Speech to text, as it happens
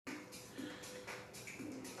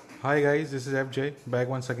Hi guys, this is FJ back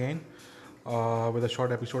once again with a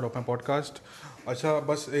short episode of my podcast. अच्छा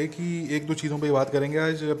बस एक दो चीज़ों पे ही बात करेंगे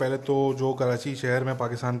आज। पहले तो जो कराची शहर में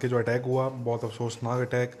पाकिस्तान के जो अटैक हुआ, बहुत अफसोसनाक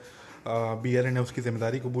अटैक। BLA ने उसकी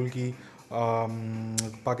ज़िम्मेदारी कबूल की।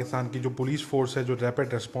 पाकिस्तान की जो पुलिस फोर्स है, जो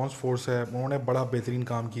रैपिड रिस्पांस फोर्स है, उन्होंने बड़ा बेहतरीन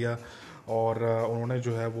काम किया और उन्होंने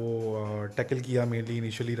जो है वो टैकल किया मेनली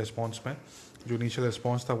इनिशियली रिस्पांस में। जो इनिशियल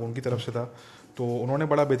रिस्पांस था वो उनकी तरफ से था, तो उन्होंने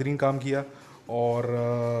बड़ा बेहतरीन काम किया। और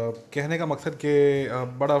कहने का मकसद कि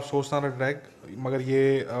बड़ा अफसोसनाक अटैक, मगर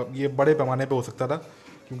ये बड़े पैमाने पे हो सकता था,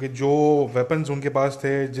 क्योंकि जो वेपन्स उनके पास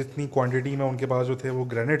थे, जितनी क्वांटिटी में उनके पास जो थे वो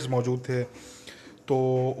ग्रेनेड्स मौजूद थे, तो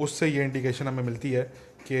उससे ये इंडिकेशन हमें मिलती है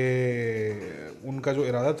कि उनका जो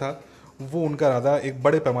इरादा था वो उनका इरादा एक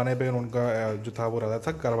बड़े पैमाने पे उनका जो था वो इरादा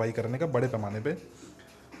था कार्रवाई करने का बड़े पैमाने पे।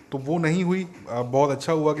 तो वो नहीं हुई। बहुत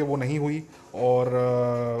अच्छा हुआ कि वो नहीं हुई। और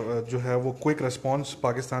जो है वो क्विक रिस्पांस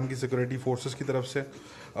पाकिस्तान की सिक्योरिटी फोर्सेस की तरफ से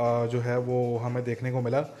जो है वो हमें देखने को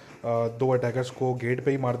मिला। दो अटैकर्स को गेट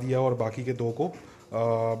पे ही मार दिया और बाकी के दो को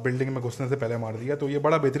बिल्डिंग में घुसने से पहले मार दिया। तो ये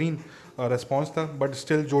बड़ा बेहतरीन रिस्पांस था। बट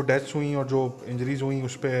स्टिल जो डेथ्स हुई और जो इंजरीज हुई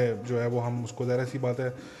उस पर जो है वो हम उसको ज़ाहिर सी बात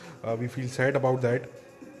है we feel sad about that.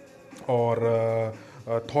 और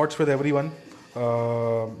thoughts with everyone,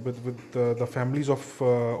 with the families of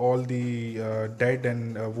all the dead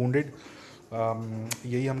and wounded.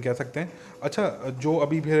 यही हम कह सकते हैं। अच्छा, जो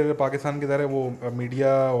अभी फिर पाकिस्तान की तरह वो मीडिया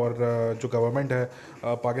और जो गवर्नमेंट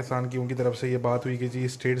है पाकिस्तान की, उनकी तरफ से ये बात हुई कि जी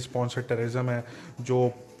स्टेट स्पॉन्सर्ड टेररिज्म है।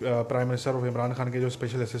 जो prime minister of Imran Khan के जो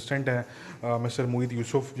स्पेशल असिस्टेंट हैं मिस्टर मुईद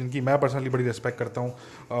यूसुफ, जिनकी मैं पर्सनली बड़ी रिस्पेक्ट करता हूँ,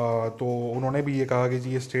 तो उन्होंने भी ये कहा कि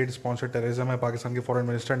जी ये स्टेट स्पॉन्सर्ड टेररिज्म है। पाकिस्तान के फॉरेन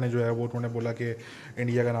मिनिस्टर ने जो है वो उन्होंने बोला कि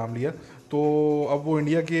इंडिया का नाम लिया। तो अब वो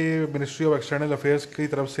इंडिया के मिनिस्ट्री ऑफ एक्सटर्नल अफेयर्स की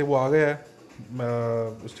तरफ से वो आ गया है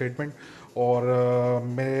स्टेटमेंट। और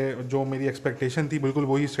मेरी एक्सपेक्टेशन थी बिल्कुल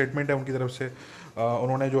वही स्टेटमेंट है उनकी तरफ से।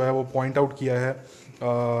 उन्होंने जो है वो पॉइंट आउट किया है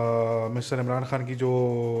मिस्टर इमरान खान की जो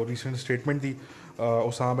रिसेंट स्टेटमेंट थी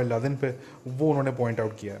उसामा बिन लादेन पे, वो उन्होंने पॉइंट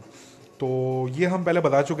आउट किया है। तो ये हम पहले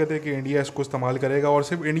बता चुके थे कि इंडिया इसको इस्तेमाल करेगा, और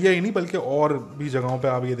सिर्फ इंडिया ही नहीं बल्कि और भी जगहों पे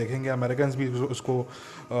आप ये देखेंगे अमेरिकन भी उसको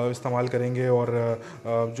इस्तेमाल करेंगे। और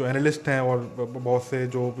जो एनालिस्ट हैं और बहुत से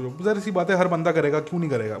जो ज़ाहिर सी बात है हर बंदा करेगा, क्यों नहीं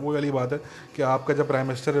करेगा। वो वाली बात है कि आपका जब प्राइम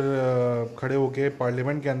मिनिस्टर खड़े होकर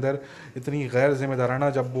पार्लियामेंट के अंदर इतनी गैर जिम्मेदाराना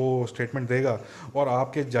जब वो स्टेटमेंट देगा और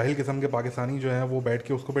आपके जाहिल किस्म के पाकिस्तानी जो हैं वो बैठ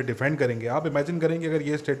के उसको पे डिफेंड करेंगे। आप इमेजिन करेंगे अगर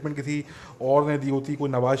ये स्टेटमेंट किसी और ने दी होती, कोई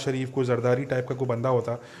नवाज़ शरीफ, कोई जरदारी टाइप का कोई बंदा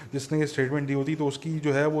होता जिसने ये स्टेटमेंट दी होती, तो उसकी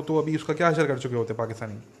जो है वो तो अभी उसका क्या असर कर चुके होते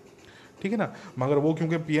पाकिस्तानी, ठीक है ना। मगर वो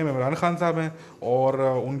क्योंकि पीएम इमरान खान साहब हैं और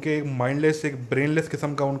उनके एक माइंडलेस, एक ब्रेनलेस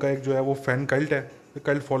किस्म का उनका एक जो है वो फ़ैन कल्ट है,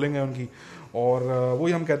 कल्ट फॉलोइंग है उनकी। और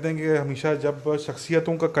वही हम कहते हैं कि हमेशा जब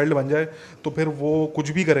शख्सियतों का कल्ट बन जाए तो फिर वो कुछ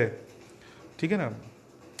भी करे, ठीक है ना,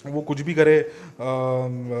 वो कुछ भी करे,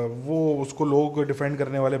 वो उसको लोग डिफेंड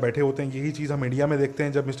करने वाले बैठे होते हैं। यही चीज़ हम इंडिया में देखते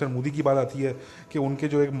हैं जब मिस्टर मोदी की बात आती है कि उनके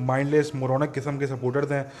जो एक माइंडलेस मोरौनक किस्म के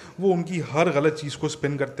सपोर्टर्स हैं वो उनकी हर गलत चीज़ को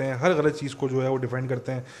स्पिन करते हैं, हर गलत चीज़ को जो है वो डिफेंड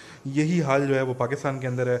करते हैं। यही हाल जो है वो पाकिस्तान के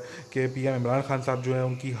अंदर है कि पीएम इमरान खान साहब जो है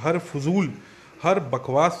उनकी हर फजूल, हर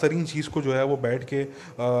बकवास तरीन चीज़ को जो है वो बैठ के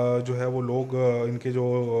जो है वो लोग इनके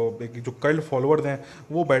जो कल्ट फॉलोअर्स हैं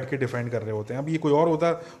वो बैठ के डिफेंड कर रहे होते हैं। अब ये कोई और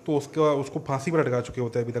होता तो उसको फांसी पर अटका चुके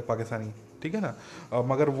होते हैं अभी तक पाकिस्तानी, ठीक है ना।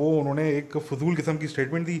 मगर वो उन्होंने एक फजूल किस्म की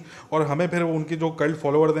स्टेटमेंट दी और हमें फिर उनके जो कल्ट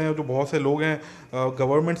फॉलोअर्स हैं, जो बहुत से लोग हैं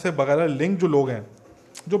गवर्नमेंट से बगैर लिंक जो लोग हैं,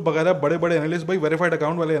 जो बगैर बड़े बड़े एनालिस्ट, भाई वेरीफाइड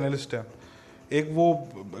अकाउंट वाले एनालिस्ट हैं, एक वो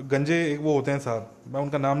गंजे एक वो होते हैं साहब, मैं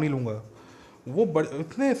उनका नाम नहीं लूँगा, वो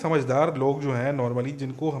इतने समझदार लोग जो हैं नॉर्मली,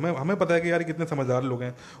 जिनको हमें हमें पता है कि यार कितने समझदार लोग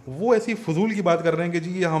हैं, वो ऐसी फजूल की बात कर रहे हैं कि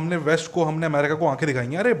जी ये हमने वेस्ट को, हमने अमेरिका को आंखें दिखाई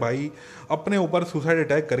हैं। अरे भाई, अपने ऊपर सुसाइड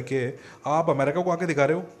अटैक करके आप अमेरिका को आंखें दिखा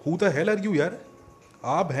रहे हो? Who the hell are you यार?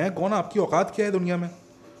 आप हैं कौन? आपकी औकात क्या है दुनिया में?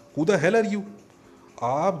 Who the hell are you?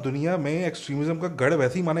 आप दुनिया में एक्सट्रीमिज़म का गढ़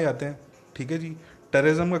वैसे ही माने जाते हैं, ठीक है जी।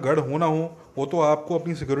 टेररिज्म का गढ़ हो ना हो, वो तो आपको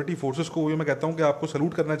अपनी सिक्योरिटी फोर्सेस को, ये मैं कहता हूँ कि आपको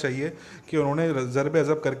सल्यूट करना चाहिए कि उन्होंने ज़रब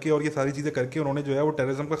अज़ब करके और ये सारी चीज़ें करके उन्होंने जो है वो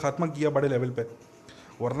टेररिज्म का खात्मा किया बड़े लेवल पे।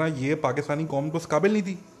 वरना ये पाकिस्तानी कौम तो इस काबिल नहीं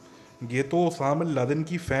थी। ये तो उसामा बिन लादेन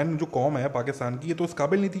की फ़ैन जो कौम है पाकिस्तान की, ये तो इस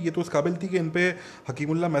काबिल नहीं थी। ये तो इस काबिल थी कि इन पे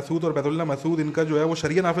हकीमुल्ला मसूद और बैतुल्ला मसूद, इनका जो है वो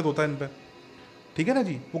शरिया नाफिज होता है इन पे, ठीक है ना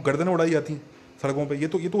जी। वो गर्दनें उड़ाई जाती सड़कों पे, ये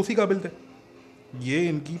तो उसी काबिल थे। ये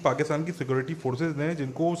इनकी पाकिस्तान की सिक्योरिटी फोर्सेस ने,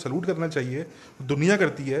 जिनको सलूट करना चाहिए, दुनिया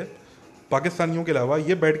करती है पाकिस्तानियों के अलावा,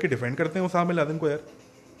 ये बैठ के डिफेंड करते हैं उसामा बिन लादेन को। यार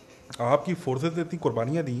आपकी फोर्सेस ने इतनी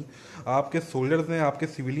कुर्बानियाँ दी, आपके सोल्जर्स ने, आपके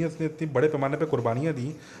सिविलियंस ने इतनी बड़े पैमाने पे कुर्बानियाँ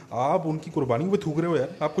दी, आप उनकी कुर्बानियों पे थूक रहे हो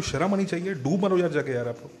यार। आपको शर्म आनी चाहिए, डूब मरो यार जाके यार।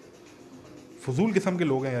 आप लोग फजूल किस्म के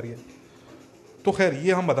लोग हैं यार ये। तो खैर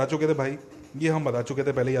ये हम बता चुके थे भाई ये हम बता चुके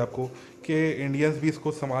थे पहले ही आपको कि इंडियंस भी इसको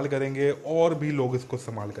इस्तेमाल करेंगे और भी लोग इसको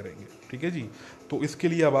इस्तेमाल करेंगे, ठीक है जी। तो इसके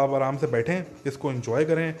लिए अब आप आराम से बैठें, इसको एंजॉय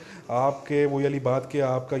करें। आपके वो वाली बात कि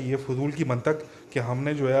आपका ये फजूल की मंतक कि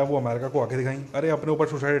हमने जो है वो अमेरिका को आके दिखाई, अरे अपने ऊपर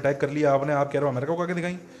सुसाइड अटैक कर लिया आपने, आप कह रहे हो अमेरिका को आके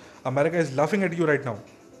दिखाई। America is laughing at you right now,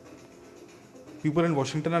 people in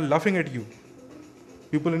Washington are laughing at you,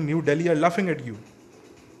 people in New Delhi are laughing at you.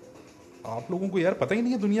 आप लोगों को यार पता ही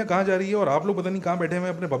नहीं है दुनिया कहाँ जा रही है, और आप लोग पता नहीं कहाँ बैठे हुए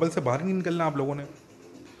हैं, अपने बबल से बाहर नहीं निकलना आप लोगों ने।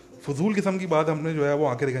 फजूल किस्म की बात हमने जो है वो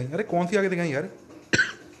आंखें दिखाई। अरे कौन सी आंखें दिखाई यार,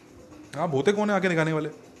 आप होते कौन है आंखें दिखाने वाले,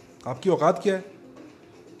 आपकी औकात क्या है?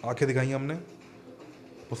 आंखें दिखाई हमने।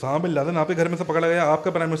 उसामा बिन लादेन आपके घर में से पकड़ा गया,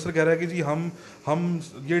 आपका प्राइम मिनिस्टर कह रहा है कि जी हम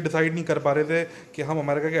ये डिसाइड नहीं कर पा रहे थे कि हम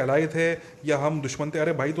अमेरिका के अलाई थे या हम दुश्मन थे।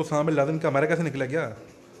 अरे भाई, तो उसामा बिन लादेन का अमेरिका से निकला क्या?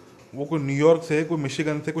 वो कोई न्यूयॉर्क से, कोई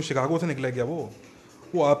मिशिगन से, कोई शिकागो से निकला क्या?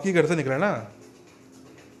 वो आपके घर से निकला ना।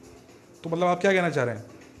 तो मतलब आप क्या कहना चाह रहे हैं?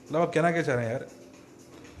 मतलब आप कहना क्या चाह रहे हैं यार?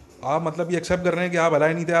 आप मतलब ये एक्सेप्ट कर रहे हैं कि आप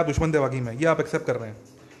अलाई नहीं थे, आप दुश्मन थे वाकई में, ये आप एक्सेप्ट कर रहे हैं।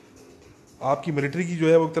 आपकी मिलिट्री की जो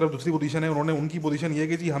है वो एक तरफ दूसरी पोजीशन है, उन्होंने उनकी पोजीशन ये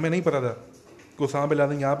कि जी हमें नहीं पता था कि उसामा बिन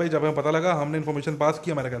लादेन यहाँ पे, जब हमें पता लगा हमने इन्फॉर्मेशन पास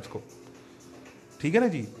की अमेरिकन को, ठीक है ना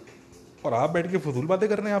जी। और आप बैठ के फजूल बातें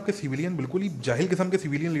कर रहे हैं। आपके सिविलियन बिल्कुल ही जाहिल किस्म के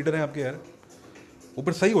सिविलियन लीडर हैं आपके यार।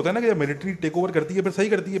 ऊपर सही होता है ना कि जब मिलिट्री टेक ओवर करती है फिर सही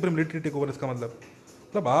करती है, फिर मिलिट्री टेक ओवर, इसका मतलब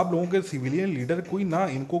आप लोगों के सिविलियन लीडर कोई ना,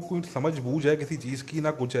 इनको कोई समझ बूझ है किसी चीज़ की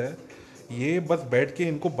ना कुछ है, ये बस बैठ के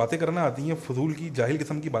इनको बातें करना आती हैं, फजूल की जाहिल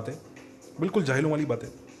किस्म की बातें, बिल्कुल जाहिलों वाली बातें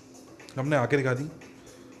हमने आके दिखा दी,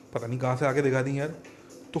 पता नहीं कहाँ से आके दिखा दी यार।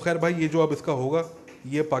 तो खैर भाई, ये जो अब इसका होगा,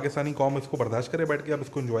 ये पाकिस्तानी कौम इसको बर्दाश्त करे बैठ के, आप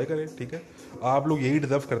इसको एंजॉय करें, ठीक है। आप लोग यही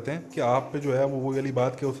डिज़र्व करते हैं कि आप पे जो है वो वाली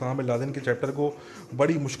बात कि उसामा बिन लादेन के चैप्टर को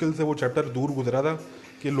बड़ी मुश्किल से वो चैप्टर दूर गुजरा था,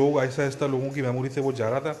 कि लोग आहिस्ता आहिस्ता लोगों की मेमोरी से वो जा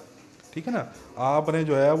रहा था, ठीक है ना। आपने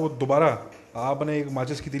जो है वो दोबारा आपने एक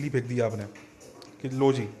माचिस की तीली फेंक दी आपने कि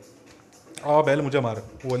लो जी आ बैल मुझे मार,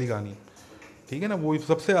 वो वाली कहानी, ठीक है ना। वो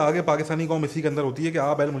सबसे आगे पाकिस्तानी कौम इसी के अंदर होती है कि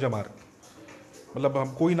आ बैल मुझे मार, मतलब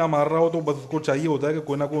हम कोई ना मार रहा हो तो बस उसको चाहिए होता है कि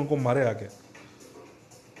कोई ना कोई उनको मारे आके।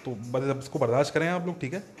 तो बस अब इसको बर्दाश्त करें आप लोग,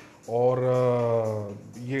 ठीक है। और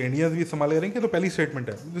ये इंडियंस भी इस्तेमाल करेंगे तो पहली स्टेटमेंट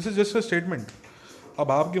है, this is just a statement.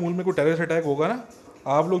 अब आपके मुल्क में कोई टेररिस्ट अटैक होगा ना,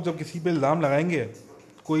 आप लोग जब किसी पे इल्ज़ाम लगाएंगे,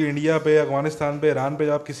 कोई इंडिया पे, अफगानिस्तान पे, ईरान पे,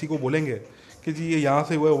 जब आप किसी को बोलेंगे कि जी ये यहाँ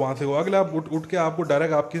से हुआ है वहाँ से हुआ, अगला आप उठ के आपको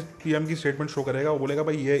डायरेक्ट आपकी पीएम की स्टेटमेंट शो करेगा, वो बोलेगा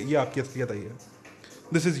भाई ये आपकी असलियत आई है,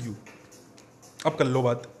 दिस इज़ यू, अब कर लो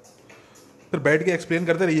बात। फिर बैठ के एक्सप्लेन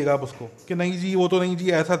करते रहिएगा आप उसको कि नहीं जी वो तो नहीं जी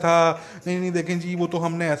ऐसा था, नहीं नहीं देखें जी वो तो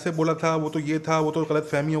हमने ऐसे बोला था, वो तो ये था, वो तो गलत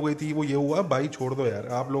फहमी हो गई थी, वो ये हुआ। भाई छोड़ दो यार,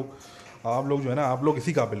 आप लोग जो है ना, आप लोग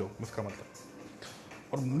इसी काबिल हो, इसका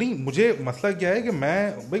मतलब। और नहीं, मुझे मसला क्या है कि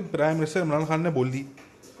मैं भाई, प्राइम मिनिस्टर इमरान खान ने बोल दी,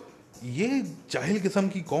 ये जाहिल किस्म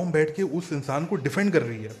की कौम बैठ के उस इंसान को डिफेंड कर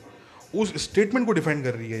रही है, उस स्टेटमेंट को डिफेंड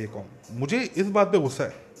कर रही है ये कौम। मुझे इस बात पे गुस्सा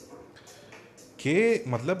है कि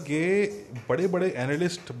मतलब कि बड़े बड़े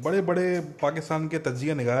एनालिस्ट, बड़े बड़े पाकिस्तान के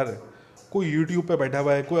तज्जिया निगार, कोई यूट्यूब पे बैठा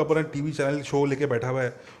हुआ है, कोई अपना टीवी चैनल शो लेके बैठा हुआ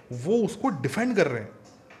है, वो उसको डिफेंड कर रहे हैं,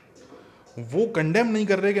 वो कंडेम नहीं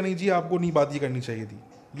कर रहे कि नहीं जी आपको नहीं बात ये करनी चाहिए थी,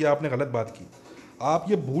 ये आपने गलत बात की। आप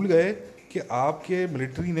ये भूल गए कि आपके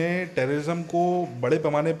मिलिट्री ने टेररिज्म को बड़े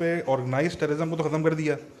पैमाने पे, ऑर्गेनाइज टेररिज्म को तो ख़त्म कर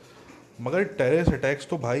दिया, मगर टेररिस्ट अटैक्स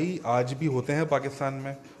तो भाई आज भी होते हैं पाकिस्तान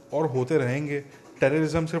में और होते रहेंगे।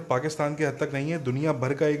 टेररिज्म सिर्फ पाकिस्तान के हद तक नहीं है, दुनिया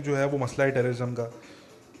भर का एक जो है वो मसला है टेररिज्म का,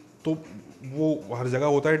 तो वो हर जगह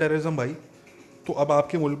होता है टेररिज्म भाई। तो अब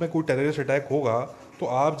आपके मुल्क में कोई टेररिस्ट अटैक होगा तो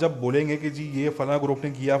आप जब बोलेंगे कि जी ये फ़लाँ ग्रुप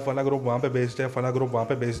ने किया, फ़लाँ ग्रुप वहाँ पे बेस्ड है, फ़लाँ ग्रुप वहाँ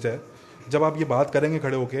पे बेस्ड है, जब आप ये बात करेंगे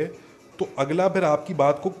खड़े होके, तो अगला फिर आपकी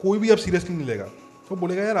बात को कोई भी अब सीरियसली नहीं लेगा। तो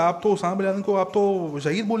बोलेगा यार आप तो उसामा बिन लादेन को आप तो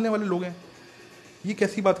शहीद बोलने वाले लोग हैं, ये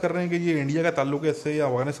कैसी बात कर रहे हैं कि ये इंडिया का ताल्लुक है इससे, या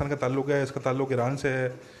अफगानिस्तान का ताल्लुक है, इसका ताल्लुक ईरान से है,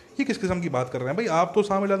 ये किस किस्म की बात कर रहे हैं भाई? आप तो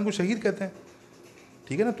उसामा बिन लादेन को शहीद कहते हैं,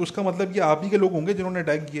 ठीक है ना। तो उसका मतलब ये आप ही के लोग होंगे जिन्होंने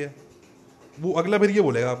अटैक किया है। वो अगला फिर ये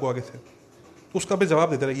बोलेगा आपको आगे से, तो उसका फिर जवाब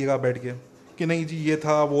देते रहिएगा आप बैठ के कि नहीं जी ये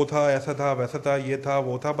था, वो था, ऐसा था, वैसा था, ये था,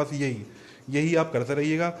 वो था, बस यही आप करते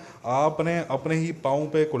रहिएगा। आपने अपने ही पाँव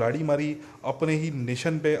पे कुल्हाड़ी मारी, अपने ही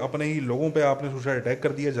नेशन पे, अपने ही लोगों पे आपने सुसाइड अटैक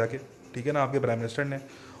कर दिया जाके, ठीक है ना, आपके प्राइम मिनिस्टर ने।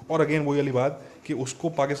 और अगेन वही वाली बात कि उसको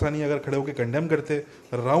पाकिस्तानी अगर खड़े होकर कंडेम करते,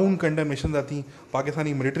 राउंड कंडेमेशन आती,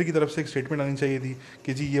 पाकिस्तानी मिलिट्री की तरफ से एक स्टेटमेंट आनी चाहिए थी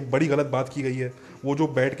कि जी ये बड़ी गलत बात की गई है। वो जो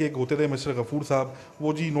बैठ के होते थे मिस्टर गफूर साहब,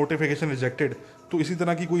 वो जी नोटिफिकेशन रिजेक्टेड, तो इसी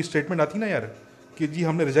तरह की कोई स्टेटमेंट आती ना यार कि जी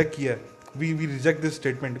हमने रिजेक्ट किया है, वी रिजेक्ट दिस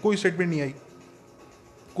स्टेटमेंट। कोई स्टेटमेंट नहीं आई,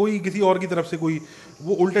 कोई किसी और की तरफ से कोई,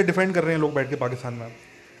 वो उल्टे डिफेंड कर रहे हैं लोग बैठ के पाकिस्तान में।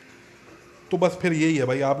 तो बस फिर यही है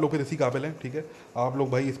भाई, आप लोग फिर इसी काबिल हैं, ठीक है। आप लोग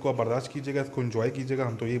भाई इसको आप बर्दाश्त कीजिएगा, इसको एंजॉय कीजिएगा,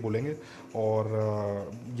 हम तो यही बोलेंगे। और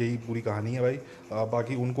यही पूरी कहानी है भाई।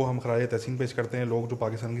 बाकी उनको हम खराज तहसीन पेश करते हैं, लोग जो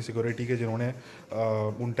पाकिस्तान की सिक्योरिटी के जिन्होंने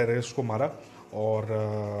उन टेररिस्ट को मारा और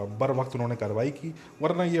बर वक्त उन्होंने कार्रवाई की।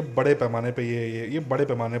 वरना ये बड़े पैमाने पे ये बड़े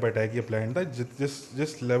पैमाने पर अटैक ये प्लान था।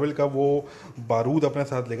 जिस लेवल का वो बारूद अपने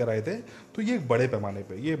साथ लेकर आए थे, तो ये बड़े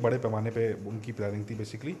पैमाने पे उनकी प्लानिंग थी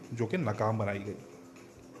बेसिकली, जो कि नाकाम बनाई गई।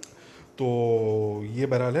 तो ये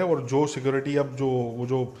बहरहाल है। और जो सिक्योरिटी अब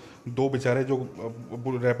जो दो बेचारे जो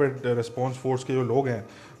रैपिड रिस्पांस फोर्स के जो लोग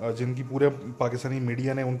हैं, जिनकी पूरे पाकिस्तानी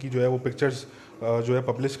मीडिया ने उनकी जो है वो पिक्चर्स जो है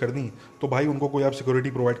पब्लिश कर दी, तो भाई उनको कोई आप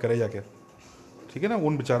सिक्योरिटी प्रोवाइड करे जाके, ठीक है ना।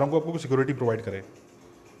 उन बेचारों को आपको सिक्योरिटी प्रोवाइड करे,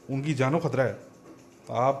 उनकी जानो खतरा है।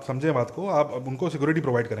 आप समझें बात को, आप अब उनको सिक्योरिटी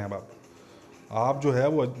प्रोवाइड करें। अब आप जो है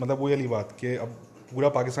वो मतलब वो वाली बात कि अब पूरा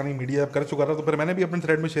पाकिस्तानी मीडिया कर चुका था, तो फिर मैंने भी अपने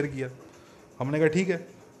थ्रेड में शेयर किया। हमने कहा ठीक है,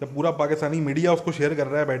 जब पूरा पाकिस्तानी मीडिया उसको शेयर कर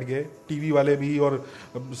रहा है बैठ के, टीवी वाले भी और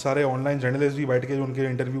सारे ऑनलाइन जर्नलिस्ट भी बैठ के जो उनके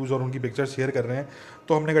इंटरव्यूज़ और उनकी पिक्चर्स शेयर कर रहे हैं,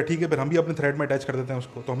 तो हमने कहा ठीक है, फिर हम भी अपने थ्रेड में अटैच कर देते हैं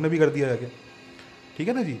उसको। तो हमने भी कर दिया जाके, ठीक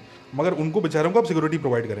है ना जी। मगर उनको बेचारों को आप सिक्योरिटी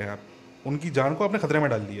प्रोवाइड करें, आप उनकी जान को आपने खतरे में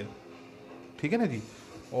डाल दिया, ठीक है ना जी।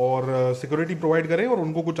 और सिक्योरिटी प्रोवाइड करें और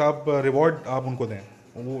उनको कुछ आप रिवॉर्ड आप उनको दें,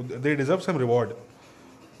 वो दे डिज़र्व सम रिवॉर्ड।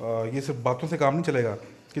 ये सिर्फ बातों से काम नहीं चलेगा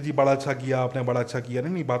कि जी बड़ा अच्छा किया आपने, बड़ा अच्छा किया,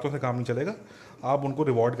 नहीं, बातों से काम नहीं चलेगा। आप उनको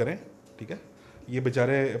रिवॉर्ड करें, ठीक है। ये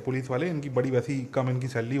बेचारे पुलिस वाले, इनकी बड़ी वैसी कम इनकी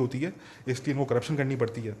सैलरी होती है, इसलिए इनको करप्शन करनी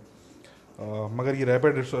पड़ती है। मगर ये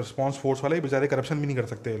रैपिड रिस्पांस फोर्स वाले बेचारे करप्शन भी नहीं कर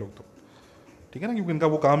सकते ये लोग, तो ठीक है ना, क्योंकि इनका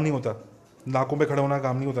वो काम नहीं होता, नाकों पे खड़े होना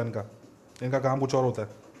काम नहीं होता इनका काम कुछ और होता है।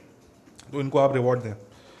 तो इनको आप रिवॉर्ड दें।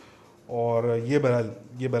 और ये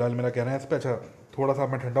बहरहाल मेरा कहना है इस पर। अच्छा, थोड़ा सा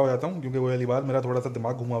मैं ठंडा हो जाता हूँ, क्योंकि वो वाली बात, मेरा थोड़ा सा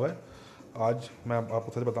दिमाग घुमा हुआ है आज, मैं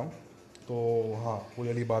आपको सच बताऊँ तो। हाँ, वो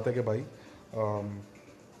वाली बात है कि भाई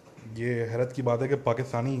ये हैरत की बात है कि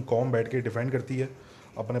पाकिस्तानी कौम बैठ के डिफेंड करती है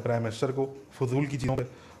अपने प्राइम मिनिस्टर को फजूल की चीज़ों पे,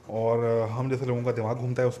 और हम जैसे लोगों का दिमाग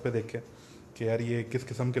घूमता है उस पर देख के कि यार ये किस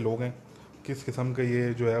किस्म के लोग हैं, किस किस्म के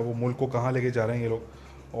ये जो है वो मुल्क को कहाँ लेके जा रहे हैं ये लोग।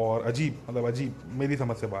 और अजीब, मतलब अजीब मेरी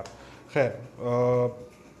समझ से बात। खैर,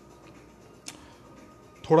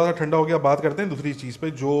 थोड़ा सा ठंडा हो गया, बात करते हैं दूसरी चीज़ पे।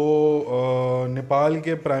 जो नेपाल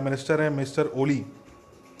के प्राइम मिनिस्टर हैं मिस्टर ओली,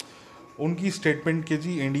 उनकी स्टेटमेंट कि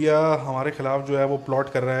जी इंडिया हमारे ख़िलाफ़ जो है वो प्लॉट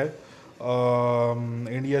कर रहा है,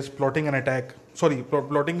 India is plotting an attack, sorry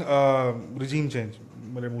plotting regime change,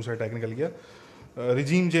 मेरे मुंह से अटैक निकल गया,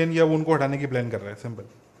 रिजीम चेंज, या वो उनको हटाने की प्लान कर रहा है, सिंपल,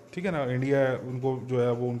 ठीक है ना। इंडिया उनको जो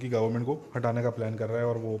है वो उनकी गवर्नमेंट को हटाने का प्लान कर रहा है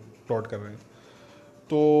और वो प्लॉट कर रहे हैं।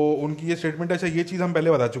 तो उनकी ये स्टेटमेंट है। अच्छा, ये चीज़ हम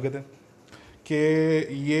पहले बता चुके थे कि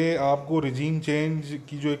ये आपको रिजीम चेंज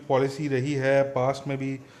की जो एक पॉलिसी रही है पास्ट में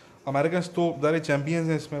भी, अमेरिकन तो ज़्यादा चैम्पियंस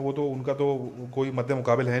हैं इसमें, वो तो उनका तो कोई मद्दे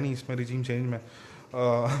मुकाबिल है नहीं इसमें रिजीम चेंज में।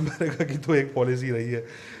 अमेरिका की तो एक पॉलिसी रही है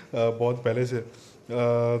बहुत पहले से,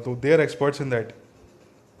 तो they are experts in that.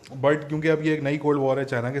 But क्योंकि अब ये एक नई कोल्ड वॉर है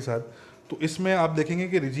चाइना के साथ, तो इसमें आप देखेंगे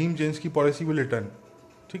कि रिजीम चेंज की पॉलिसी विल रिटर्न,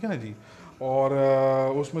 ठीक है ना जी। और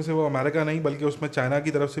उसमें से वो अमेरिका नहीं बल्कि उसमें चाइना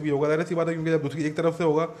की तरफ से भी होगा, ज़ाहिर सी बात है, क्योंकि जब दूसरी एक तरफ से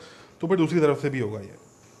होगा तो फिर दूसरी तरफ से भी होगा ये।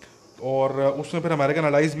 और उसमें फिर अमेरिकन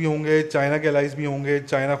अलाइज भी होंगे, चाइना के अलाइज भी होंगे,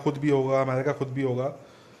 चाइना खुद भी होगा, अमेरिका खुद भी होगा।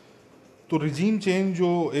 तो रिजीम चेंज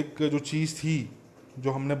जो चीज़ थी,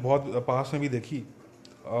 जो हमने बहुत पास में भी देखी,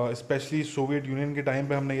 स्पेशली सोवियत यूनियन के टाइम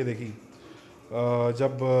पे हमने ये देखी,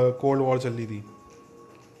 जब कोल्ड वॉर चल रही थी।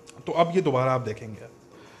 तो अब ये दोबारा आप देखेंगे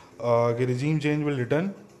कि regime change will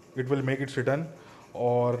return, it will make it's return.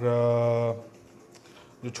 और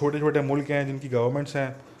जो छोटे छोटे मुल्क हैं जिनकी गवर्नमेंट्स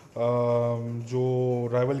हैं, जो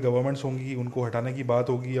राइवल गवर्नमेंट्स होंगी, उनको हटाने की बात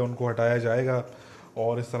होगी या उनको हटाया जाएगा,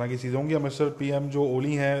 और इस तरह की चीज़ें होंगी। मिस्टर पीएम जो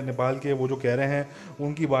ओली हैं नेपाल के, वो जो कह रहे हैं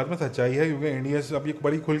उनकी बात में सच्चाई है, क्योंकि इंडिया से अब ये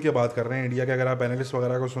बड़ी खुल के बात कर रहे हैं। इंडिया के अगर आप एनालिस्ट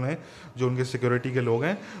वगैरह को सुने, जो उनके सिक्योरिटी के लोग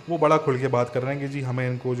हैं, वो बड़ा खुल के बात कर रहे हैं कि जी हमें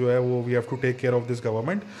इनको जो है वो we have to take care of this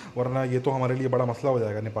government, वरना ये तो हमारे लिए बड़ा मसला हो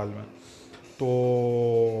जाएगा नेपाल में। तो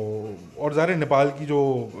और ज़ाहिर नेपाल की जो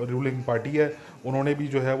रूलिंग पार्टी है, उन्होंने भी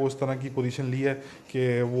जो है वो इस तरह की पोजीशन ली है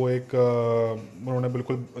कि वो एक उन्होंने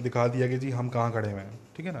बिल्कुल दिखा दिया कि जी हम कहाँ खड़े हुए हैं,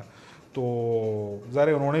 ठीक है ना। तो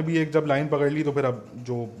ज़ाहिर उन्होंने भी एक जब लाइन पकड़ ली, तो फिर अब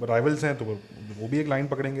जो राइवल्स हैं तो वो भी एक लाइन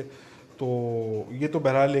पकड़ेंगे। तो ये तो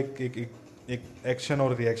बहरहाल एक एक्शन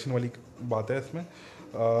और रिएक्शन वाली बात है इसमें।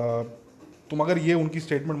 तो मगर ये उनकी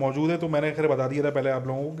स्टेटमेंट मौजूद है, तो मैंने खैर बता दिया था पहले आप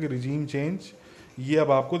लोगों को कि रिजीम चेंज ये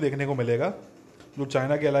अब आपको देखने को मिलेगा, जो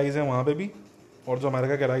चाइना के अलाइज हैं वहाँ पे भी, और जो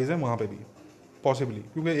अमेरिका के अलाइज हैं वहाँ पे भी पॉसिबली,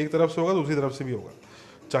 क्योंकि एक तरफ से होगा दूसरी तरफ से भी होगा।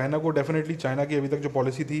 चाइना को डेफिनेटली, चाइना की अभी तक जो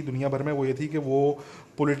पॉलिसी थी दुनिया भर में वो ये थी कि वो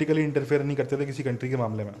पॉलिटिकली इंटरफेयर नहीं करते थे किसी कंट्री के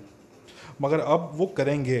मामले में, मगर अब वो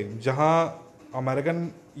करेंगे। जहाँ अमेरिकन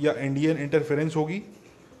या इंडियन इंटरफेरेंस होगी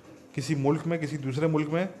किसी मुल्क में, किसी दूसरे मुल्क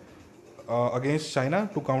में against China,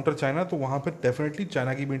 to counter China, तो वहाँ पर डेफिनेटली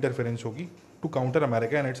चाइना की भी इंटरफेरेंस होगी to counter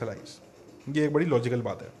America and it's allies. ये एक बड़ी लॉजिकल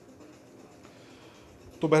बात है।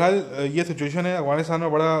 तो बहरहाल ये सिचुएशन है। अफगानिस्तान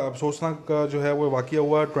में बड़ा अफसोसनाक जो है वो वाक़या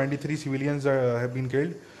हुआ। 23 सिविलियंस हैव बीन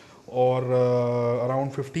किल्ड और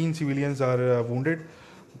around 15 civilians are wounded.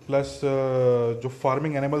 Plus जो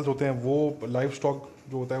फार्मिंग एनिमल्स होते हैं, वो लाइफ स्टॉक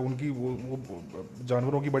जो होता है उनकी, वो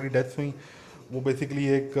जानवरों की बड़ी डेथ्स हुई। वो बेसिकली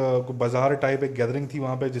एक बाज़ार टाइप एक गैदरिंग थी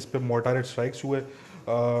वहाँ पे, जिस पे मोर्टार स्ट्राइक्स हुए।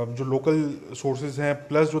 जो लोकल सोर्सेज हैं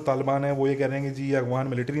प्लस जो तालिबान हैं वो ये कह रहे हैं कि जी ये अफगान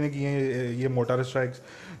मिलिट्री ने किए हैं ये मोर्टार स्ट्राइक्स।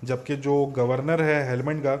 जबकि जो गवर्नर है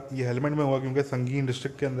हेलमंड का, ये हेलमंड में हुआ क्योंकि संगीन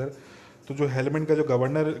डिस्ट्रिक्ट के अंदर, तो जो हेलमंड का जो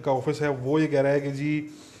गवर्नर का ऑफिस है वो ये कह रहा है कि जी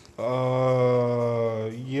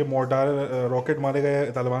ये मोर्टार रॉकेट मारे गए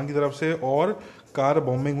तालिबान की तरफ से और कार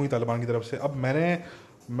बॉम्बिंग हुई तालिबान की तरफ से। अब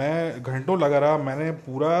मैं घंटों लगा रहा, मैंने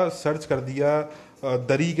पूरा सर्च कर दिया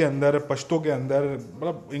दरी के अंदर, पश्तो के अंदर,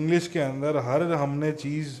 मतलब इंग्लिश के अंदर, हर हमने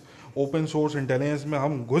चीज़ ओपन सोर्स इंटेलिजेंस में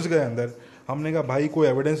हम घुस गए अंदर। हमने कहा भाई कोई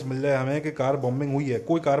एविडेंस मिल जाए हमें कि कार बॉम्बिंग हुई है।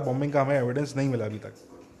 कोई कार बॉम्बिंग का हमें एविडेंस नहीं मिला अभी तक।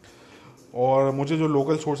 और मुझे जो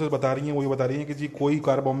लोकल सोर्सेज बता रही हैं वो ये बता रही हैं कि जी कोई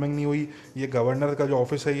कार बॉम्बिंग नहीं हुई, ये गवर्नर का जो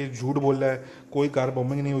ऑफिस है ये झूठ बोल रहा है, कोई कार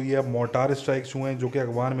बॉम्बिंग नहीं हुई है। मोर्टार स्ट्राइक्स हुए हैं जो कि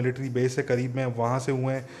अफगान मिलिट्री बेस से करीब में वहाँ से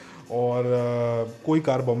हुए हैं और कोई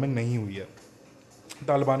कार बॉम्बिंग नहीं हुई है।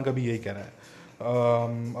 तालिबान का भी यही कहना है।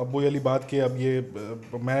 अब वो वाली बात कि अब ये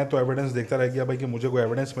मैं तो एविडेंस देखता रह गया भाई कि मुझे कोई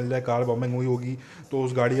एविडेंस मिल जाए कार बॉम्बिंग हुई होगी तो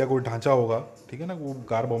उस गाड़ी का कोई ढांचा होगा, ठीक है ना। वो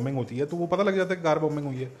कार बॉम्बिंग होती है तो वो पता लग जाता है कि कार बॉम्बिंग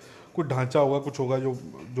हुई है, कोई ढांचा होगा, कुछ होगा जो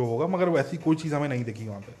जो होगा, मगर वैसी कोई चीज़ हमें नहीं दिखी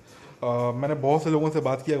वहाँ पे। मैंने बहुत से लोगों से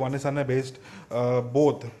बात की अफगानिस्तान में बेस्ड,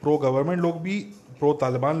 बोथ प्रो गवर्नमेंट लोग भी, प्रो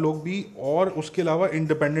तालिबान लोग भी, और उसके अलावा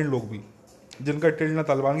इंडिपेंडेंट लोग भी, जिनका टिल्ड ना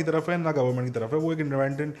तालिबान की तरफ है ना गवर्नमेंट की तरफ है। वो एक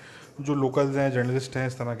इंडिपेंडेंट जो लोकल्स हैं, जर्नलिस्ट हैं,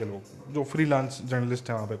 इस तरह के लोग जो फ्रीलांस जर्नलिस्ट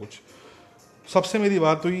हैं वहाँ पे कुछ। सबसे मेरी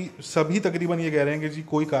बात हुई, सभी तकरीबन ये कह रहे हैं कि जी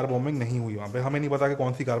कोई कार बॉम्बिंग नहीं हुई वहाँ पे। हमें नहीं पता कि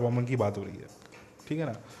कौन सी कार बॉम्बिंग की बात हो रही है, ठीक है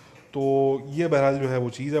ना। तो ये बहरहाल जो है वो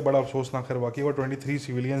चीज़ है। बड़ा अफसोसनाक खैर वाकई हुआ, 23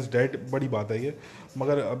 सिविलियंस डेड, बड़ी बात है ये।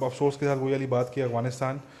 मगर अब अफसोस के साथ वही वाली बात की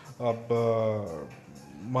अफगानिस्तान अब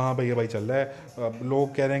वहाँ पे ये भाई चल रहा है। अब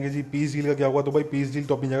लोग कह रहे हैं कि जी पीस डील का क्या हुआ, तो भाई पीस डील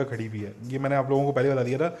तो अपनी जगह खड़ी भी है। ये मैंने आप लोगों को पहले बता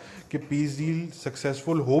दिया था कि पीस डील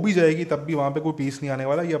सक्सेसफुल हो भी जाएगी तब भी वहाँ पे कोई पीस नहीं आने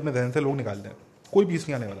वाला। ये अपने जहन से लोग निकाल दें, कोई पीस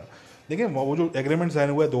नहीं आने वाला। देखिए वो जो एग्रीमेंट साइन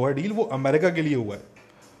हुआ है दोहा डील, वो अमेरिका के लिए हुआ है।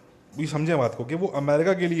 ये समझें बात को कि वो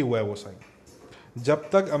अमेरिका के लिए हुआ है वो साइन। जब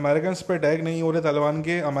तक अमेरिकन पे अटैक नहीं हो रहे तालिबान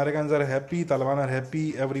के, American are happy, Taliban are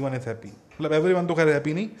happy, everyone is happy. मतलब एवरीवन तो खैर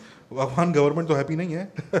हैप्पी नहीं, अफगान गवर्नमेंट तो हैप्पी नहीं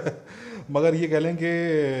है मगर ये कह लें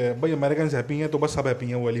कि भाई अमेरिकन हैप्पी हैं तो बस सब हैप्पी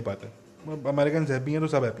हैं, वो वाली बात है। अमेरिकन हैप्पी हैं तो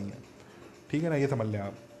सब हैप्पी हैं, ठीक है ना, ये समझ लें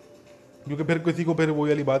आप। क्योंकि फिर किसी को फिर वो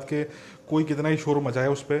वाली बात के कोई कितना ही शोर मचाए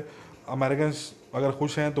उस पर, अमेरिकन अगर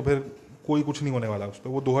खुश हैं तो फिर कोई कुछ नहीं होने वाला उस पर।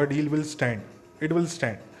 वो Doha deal will stand, it will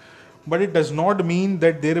stand, but it does not mean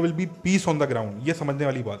that there will be peace on the ground. ये समझने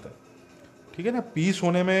वाली बात है, ठीक है ना। पीस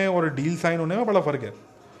होने में और डील साइन होने में बड़ा फ़र्क है,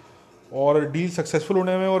 और डील सक्सेसफुल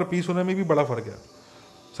होने में और पीस होने में भी बड़ा फ़र्क है।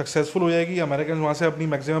 सक्सेसफुल हो जाएगी, अमेरिकन वहाँ से अपनी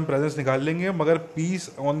मैक्सिमम प्रेजेंस निकाल लेंगे, मगर पीस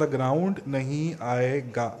ऑन द ग्राउंड नहीं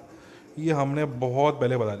आएगा। ये हमने बहुत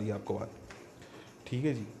पहले बता दिया आपको बात, ठीक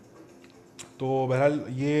है जी। तो बहरहाल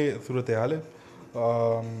ये सूरत हाल है।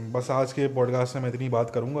 बस आज के पॉडकास्ट में मैं इतनी बात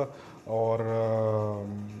करूँगा। और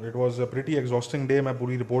it was a pretty exhausting day. मैं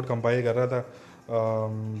पूरी रिपोर्ट कंपाइल कर रहा था,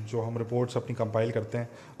 जो हम रिपोर्ट्स अपनी कंपाइल करते हैं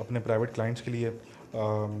अपने प्राइवेट क्लाइंट्स के लिए।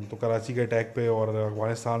 तो कराची के अटैक पे और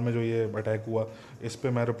अफगानिस्तान में जो ये अटैक हुआ, इस पे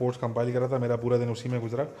मैं रिपोर्ट्स कंपाइल कर रहा था। मेरा पूरा दिन उसी में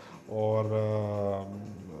गुजरा। और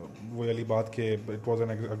वो वाली बात कि it was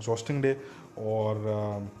an exhausting day.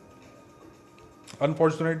 और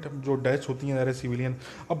अनफॉर्चुनेट जो डेथ्स होती हैं ज़ाहिर सिविलियन।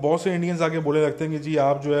 अब बहुत से इंडियंस आके बोले लगते हैं कि जी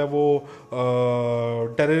आप जो है वो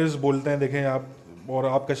टेररिस्ट बोलते हैं, देखें आप, और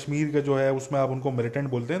आप कश्मीर के जो है उसमें आप उनको मिलिटेंट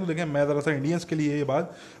बोलते हैं। तो देखें मैं ज़रा सा इंडियंस के लिए ये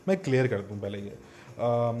बात मैं क्लियर कर दूं पहले, ये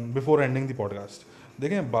बिफोर एंडिंग द पॉडकास्ट।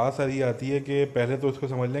 देखें बात सारी आती है कि पहले तो इसको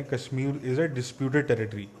समझ लें, Kashmir is a disputed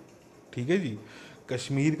territory, ठीक है जी।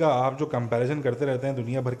 कश्मीर का आप जो कंपैरिजन करते रहते हैं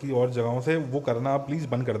दुनिया भर की और जगहों से, वो करना आप प्लीज़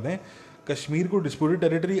बंद कर दें। कश्मीर को डिस्प्यूटेड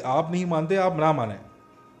टेरिटरी आप नहीं मानते, आप ना माने,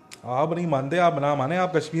 आप नहीं मानते, आप ना माने।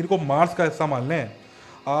 आप कश्मीर को मार्स का हिस्सा मान लें,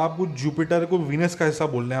 आप कुछ जुपिटर को वीनस का हिस्सा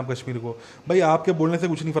बोल रहे हैं आप कश्मीर को। भाई आपके बोलने से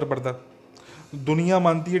कुछ नहीं फ़र्क पड़ता। दुनिया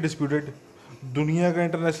मानती है डिस्प्यूटेड, दुनिया का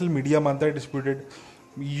इंटरनेशनल मीडिया मानता है डिस्प्यूटेड,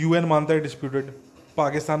 यूएन मानता है डिस्प्यूटेड,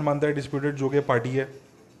 पाकिस्तान मानता है डिस्प्यूटेड जो कि पार्टी है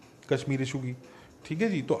कश्मीर इशू की, ठीक है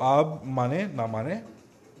जी। तो आप माने ना माने,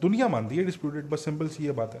 दुनिया मानती है डिस्प्यूटेड, बस सिंपल सी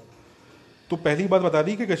ये बात है। तो पहली बात बता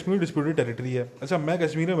दी कि कश्मीर डिस्प्यूटेड टेरिटरी है। अच्छा, मैं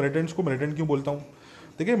कश्मीर में मिलिटेंट्स को मिलिटेंट क्यों बोलता हूँ?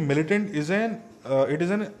 देखिए militant is an it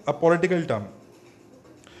is an a political term.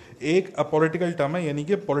 एक अपॉलिटिकल टर्म है, यानी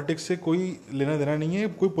कि पॉलिटिक्स से कोई लेना देना नहीं है,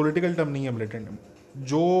 कोई पॉलिटिकल टर्म नहीं है मिलिटेंट।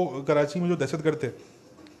 जो कराची में जो दहशत गर्द थे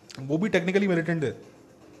वो भी टेक्निकली मिलिटेंट थे,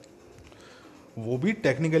 वो भी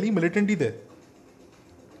टेक्निकली मिलिटेंट ही थे,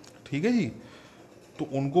 ठीक है जी। तो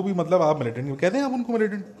उनको भी मतलब आप मिलिटेंट कहते हैं, आप उनको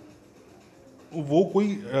मिलिटेंट, वो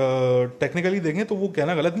कोई टेक्निकली देखें तो वो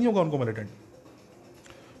कहना गलत नहीं होगा उनको मिलिटेंट,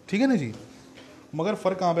 ठीक है ना जी। मगर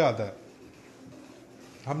फ़र्क कहाँ पे आता है,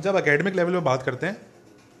 हम जब एकेडमिक लेवल पे बात करते हैं,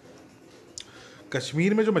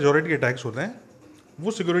 कश्मीर में जो मेजॉरिटी अटैक्स होते हैं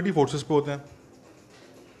वो सिक्योरिटी फोर्सेस पे होते हैं,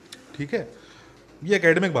 ठीक है। ये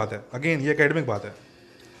एकेडमिक बात है, अगेन ये एकेडमिक बात है।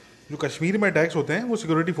 जो कश्मीर में अटैक्स होते हैं वो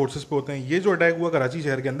सिक्योरिटी फोर्सेस पे होते हैं। ये जो अटैक हुआ कराची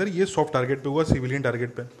शहर के अंदर, ये सॉफ्ट टारगेट पे हुआ, सिविलियन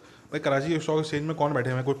टारगेट पे। भाई कराची स्टॉक एक्सचेंज में कौन बैठे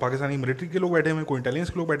हुए हैं, कोई पाकिस्तानी मिलिट्री के लोग बैठे हुए हैं, कोई इंटेलिजेंस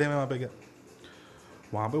के लोग बैठे हुए हैं वहाँ पे? क्या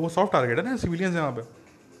वहाँ पे वो सॉफ्ट टारगेट है ना, सिविलियंस है वहाँ पे,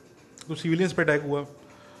 तो सिविलियंस पे अटैक हुआ,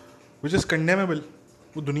 विच इज़ कंडेमेबल।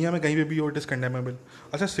 वो दुनिया में कहीं पे भी हो, इट इज़ कंडेमेबल।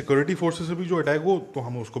 अच्छा, सिक्योरिटी फोर्सेस से भी जो अटैक हो तो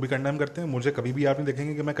हम उसको भी कंडेम करते हैं। मुझे कभी भी आप नहीं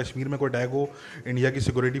देखेंगे कि मैं कश्मीर में कोई अटैक हो इंडिया की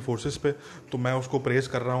सिक्योरिटी फोर्सेस पे तो मैं उसको प्रेस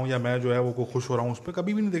कर रहा हूँ या मैं जो है वो खुश हो रहा हूँ उस पर,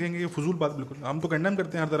 कभी भी नहीं देखेंगे। ये फजूल बात बिल्कुल, हम तो कंडेम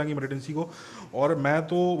करते हैं हर तरह की मिलिटेंसी को। और मैं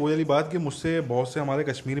तो वो वाली बात कि मुझसे बहुत से हमारे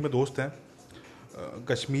कश्मीर में दोस्त हैं,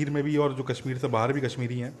 कश्मीर में भी और जो कश्मीर से बाहर भी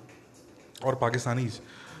कश्मीरी हैं और पाकिस्तानीज़,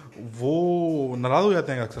 वो नाराज़ हो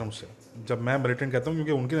जाते हैं अक्सर मुझसे जब मैं मिलिटेंट कहता हूँ,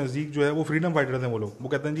 क्योंकि उनके नज़दीक जो है वो फ्रीडम फाइटर थे वो लोग। वो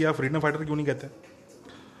कहते हैं जी आप फ्रीडम फाइटर क्यों नहीं कहते,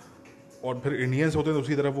 और फिर इंडियंस होते हैं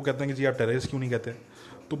दूसरी तरफ, वो कहते हैं कि जी आप टेररिस्ट क्यों नहीं कहते।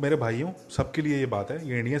 तो मेरे भाइयों, सबके लिए ये बात है,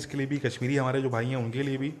 ये इंडियंस के लिए भी, कश्मीरी हमारे जो भाई हैं उनके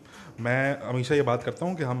लिए भी मैं हमेशा ये बात करता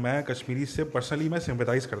हूँ कि मैं कश्मीरी से पर्सनली मैं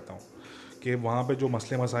सिम्पथाइज़ करता हूँ कि वहाँ पे जो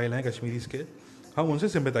मसले मसाइल हैं कश्मीरीज़ के, हम उनसे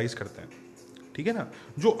सिम्पथाइज़ करते हैं, ठीक है ना।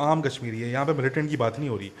 जो आम कश्मीरी है, यहाँ पे मिलिटेंट की बात नहीं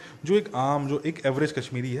हो रही, जो एक आम, जो एक एवरेज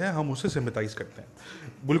कश्मीरी है, हम उससे सिम्पथाइज़ करते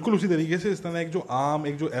हैं। बिल्कुल उसी तरीके से इस तरह एक जो आम,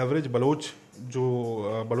 एक जो एवरेज बलोच,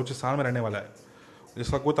 जो बलोचिस्तान में रहने वाला है,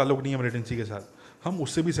 जिसका कोई ताल्लुक नहीं है मिलिटेंसी के साथ, हम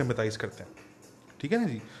उससे भी सिम्पथाइज़ करते हैं, ठीक है ना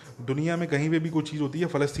जी। दुनिया में कहीं पे भी कोई चीज़ होती है,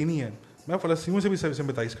 फ़लस्तीनी है, मैं फ़लस्तीनियों से भी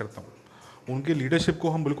सिम्पथाइज़ करता हूँ। उनके लीडरशिप को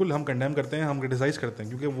हम बिल्कुल हम कंडेम करते हैं, हम क्रिटिसाइज़ करते हैं,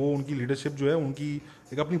 क्योंकि वो उनकी लीडरशिप जो है उनकी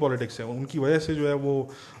एक अपनी पॉलिटिक्स है, उनकी वजह से जो है वो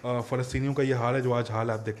फ़लस्तीनियों का ये हाल है जो आज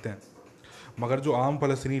हाल आप देखते हैं। मगर जो आम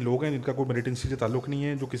फ़लस्तीनी लोग हैं जिनका कोई मिलिटेंसी से ताल्लुक़ नहीं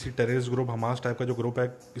है, जो किसी टेररिस्ट ग्रुप, हमास टाइप का जो ग्रुप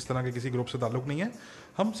है, इस तरह के किसी ग्रुप से ताल्लुक़ नहीं है,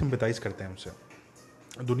 हम सिम्पथाइज़ करते हैं उनसे।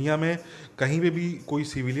 दुनिया में कहीं पे भी कोई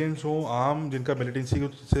सिविलियंस हो आम, जिनका मिलिटेंसी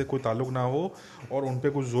से कोई ताल्लुक ना हो और उन पे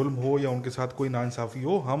कुछ जुल्म हो या उनके साथ कोई नाइंसाफ़ी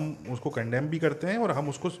हो, हम उसको कंडेम भी करते हैं और हम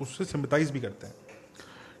उसको उससे सिम्पथाइज़ भी करते हैं,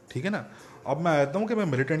 ठीक है ना। अब मैं आता हूँ कि मैं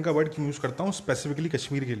मिलिटेंट का वर्ड क्यों यूज़ करता हूँ स्पेसिफिकली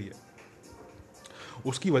कश्मीर के लिए।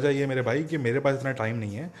 उसकी वजह ये मेरे भाई कि मेरे पास इतना टाइम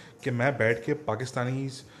नहीं है कि मैं बैठ के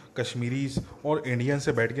पाकिस्तानीज़, कश्मीरीज़ और इंडियन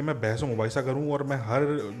से बैठ के मैं बहस मुबाहिसा करूं और मैं हर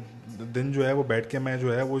दिन जो है वो बैठ के मैं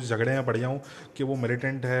जो है वो झगड़े में पड़ जाऊं कि वो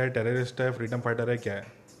मिलिटेंट है, टेररिस्ट है, फ्रीडम फाइटर है, क्या है।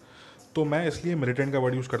 तो मैं इसलिए मिलिटेंट का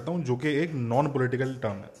वर्ड यूज़ करता हूं, जो कि एक नॉन पॉलिटिकल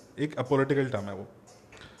टर्म है, एक अपोलिटिकल टर्म है वो,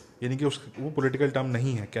 यानी कि वो पॉलिटिकल टर्म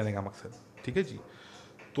नहीं है कहने का मकसद, ठीक है जी।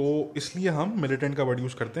 तो इसलिए हम मिलिटेंट का वर्ड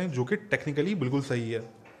यूज़ करते हैं, जो कि टेक्निकली बिल्कुल सही है,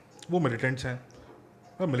 वो मिलिटेंट्स हैं।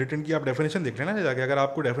 मिलिटेंट की आप डेफिनेशन देख लेना जाके, अगर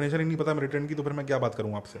आपको डेफिनेशन ही नहीं पता मिलिटेंट की तो फिर मैं क्या बात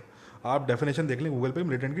करूँ आपसे। आप डेफिनेशन देख लें गूगल पे,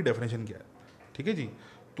 मिलिटेंट की डेफिनेशन क्या है, ठीक है जी।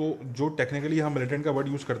 तो जो टेक्निकली हम मिलिटेंट का वर्ड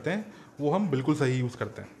यूज़ करते हैं वो हम बिल्कुल सही यूज़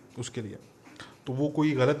करते हैं उसके लिए, तो वो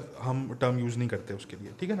कोई गलत हम टर्म यूज़ नहीं करते उसके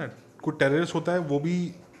लिए, ठीक है ना। कोई टेररिस्ट होता है वो भी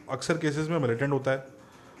अक्सर केसेस में मिलिटेंट होता है,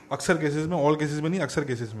 अक्सर केसेस में, ऑल केसेस में नहीं, अक्सर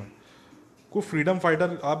केसेस में। कोई फ्रीडम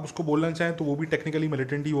फाइटर आप उसको बोलना चाहें तो वो भी टेक्निकली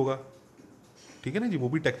मिलिटेंट ही होगा, ठीक है ना जी, वो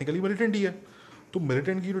भी टेक्निकली मिलिटेंट ही है। तो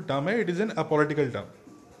मिलिटेंट की जो टर्म है, it is an apolitical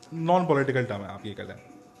term, non political term है, आप ये कह लें।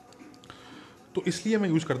 तो इसलिए मैं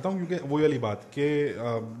यूज़ करता हूँ क्योंकि वही वाली बात कि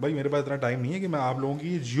भाई मेरे पास इतना टाइम नहीं है कि मैं आप लोगों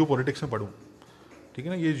की जियो पॉलिटिक्स में पढ़ूँ, ठीक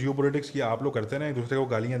है ना। ये जियो पॉलिटिक्स की आप लोग करते हैं ना, एक दूसरे को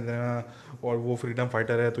गालियाँ देना, और वो फ्रीडम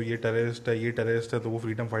फाइटर है तो ये टेररिस्ट है, ये टेररिस्ट है तो वो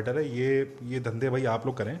फ्रीडम फाइटर है, ये धंधे भाई आप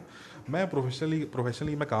लोग करें। मैं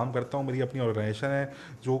प्रोफेशनली मैं काम करता हूँ, मेरी अपनी ऑर्गेनाइजेशन है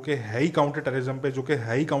जो कि है ही काउंटर टेररिज्म पे, जो कि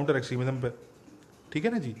है ही काउंटर एक्सट्रीमिज्म पे, ठीक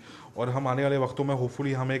है ना जी। और हम आने वाले वक्तों में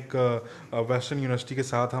होपफुली हम एक वेस्टर्न यूनिवर्सिटी के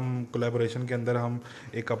साथ हम कोलैबोरेशन के अंदर हम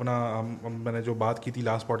एक अपना मैंने जो बात की थी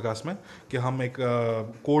लास्ट पॉडकास्ट में कि हम एक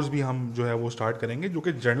कोर्स भी हम जो है वो स्टार्ट करेंगे, जो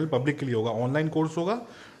कि जनरल पब्लिक के लिए होगा, ऑनलाइन कोर्स होगा,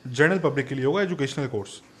 जनरल पब्लिक के लिए होगा, एजुकेशनल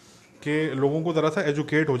कोर्स, कि लोगों को ज़रा सा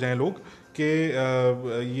एजुकेट हो जाएं लोग कि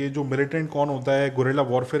ये जो मिलिटेंट कौन होता है, गुरिल्ला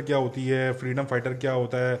वॉरफेयर क्या होती है, फ्रीडम फाइटर क्या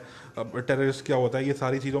होता है, टेररिस्ट क्या होता है, ये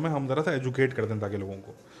सारी चीज़ों में हम ज़रा सा एजुकेट कर दें ताकि लोगों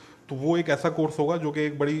को। तो वो एक ऐसा कोर्स होगा जो कि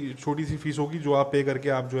एक बड़ी छोटी सी फीस होगी, जो आप पे करके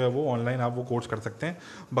आप जो है वो ऑनलाइन आप वो कोर्स कर सकते हैं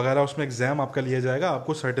बगैर उसमें एग्ज़ाम आपका लिया जाएगा,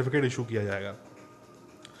 आपको सर्टिफिकेट इशू किया जाएगा।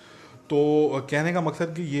 तो कहने का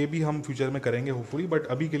मकसद कि ये भी हम फ्यूचर में करेंगे होपफुली, बट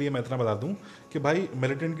अभी के लिए मैं इतना बता दूं कि भाई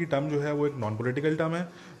मिलिटेंट की टर्म जो है वो एक नॉन पॉलिटिकल टर्म है।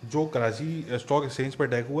 जो कराची स्टॉक एक्सचेंज पर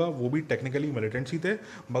अटैक हुआ वो भी टेक्निकली मिलिटेंट्स ही थे,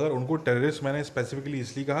 मगर उनको टेररिस्ट मैंने स्पेसिफिकली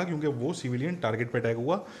इसलिए कहा क्योंकि वो सिविलियन टारगेट पर अटैक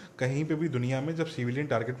हुआ। कहीं पर भी दुनिया में जब सिविलियन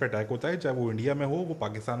टारगेट पर अटैक होता है, चाहे वो इंडिया में हो, वो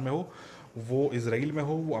पाकिस्तान में हो, वो इसराइल में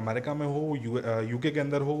हो, वो अमेरिका में हो, वो यूके के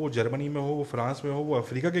अंदर हो, वो जर्मनी में हो, वो फ्रांस में हो, वो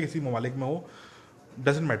अफ्रीका के किसी ममालिक में हो,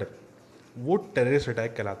 डजेंट मैटर, वो टेररिस्ट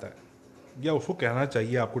अटैक कहलाता है, या उसको कहना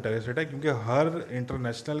चाहिए आपको टेररिस्ट अटैक, क्योंकि हर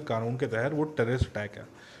इंटरनेशनल कानून के तहत वो टेररिस्ट अटैक है।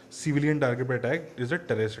 सिविलियन टारगेट पर attack is a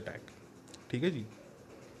terrorist attack. ठीक है जी।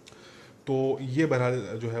 तो ये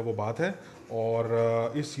बहरहाल जो है वो बात है,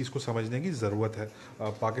 और इस चीज़ को समझने की ज़रूरत है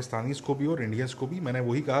पाकिस्तानीज़ को भी और इंडियंस को भी। मैंने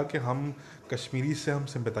वही कहा कि हम कश्मीरी से हम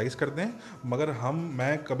सिंपैथाइज़ करते हैं, मगर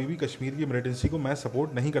मैं कभी भी कश्मीर की मिलिटेंसी को मैं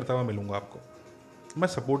सपोर्ट नहीं करता हुआ मिलूँगा आपको, मैं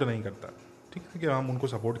सपोर्ट नहीं करता। ठीक है कि हम उनको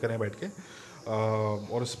सपोर्ट करें बैठ के,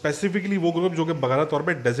 और स्पेसिफिकली वो ग्रुप जो कि बकायदा तौर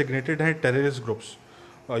पे डेजिग्नेटेड हैं टेररिस्ट ग्रुप्स,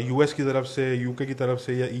 यूएस की तरफ से, यूके की तरफ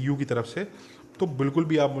से या ईयू की तरफ से, तो बिल्कुल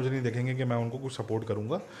भी आप मुझे नहीं देखेंगे कि मैं उनको कुछ सपोर्ट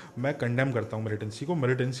करूंगा। मैं कंडेम करता हूं मिलिटेंसी को।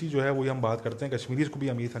 मिलिटेंसी जो है वही हम बात करते हैं, कश्मीरीज को भी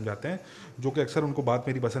हम ये समझाते हैं, जो कि अक्सर उनको बात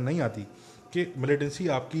मेरी पसंद नहीं आती, कि मिलिटेंसी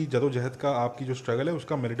आपकी जदोजहद का, आपकी जो स्ट्रगल है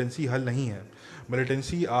उसका मिलिटेंसी हल नहीं है।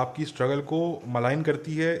 मिलिटेंसी आपकी स्ट्रगल को मलाइन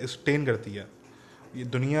करती है, स्टेन करती है। ये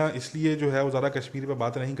दुनिया इसलिए जो है वो ज़्यादा कश्मीर पे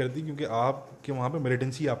बात नहीं करती क्योंकि आपके वहाँ पे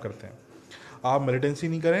मिलिटेंसी आप करते हैं। आप मिलिटेंसी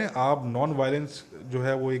नहीं करें, आप नॉन वायलेंस जो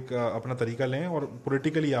है वो एक अपना तरीका लें और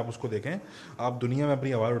पॉलिटिकली आप उसको देखें, आप दुनिया में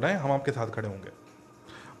अपनी आवाज़ उठाएं, हम आपके साथ खड़े होंगे।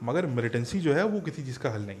 मगर मिलिटेंसी जो है वो किसी चीज़ का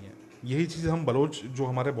हल नहीं है। यही चीज़ हम बलोच, जो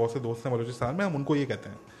हमारे बहुत से दोस्त हैं बलोचिस्तान में, हम उनको ये कहते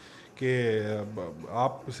हैं कि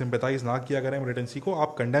आप सिंपैथाइज ना किया करें मिलिटेंसी को,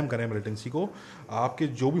 आप कंडेम करें मिलिटेंसी को। आपके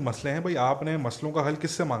जो भी मसले हैं भाई, आपने मसलों का हल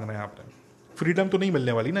किससे मांगना है? आपने फ्रीडम तो नहीं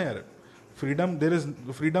मिलने वाली ना यार। फ्रीडम, देर इज़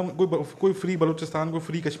फ्रीडम, कोई फ्री बलूचिस्तान, कोई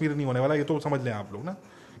फ्री कश्मीर नहीं होने वाला। ये तो समझ लें आप लोग ना,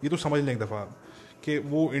 ये तो समझ लें एक दफ़ा कि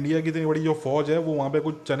वो इंडिया की इतनी बड़ी जो फौज है वो वहाँ पे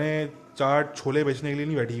कुछ चने चाट छोले बेचने के लिए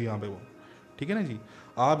नहीं बैठी हुई यहाँ पे वो। ठीक है ना जी।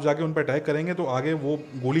 आप जाके उन पर अटैक करेंगे तो आगे वो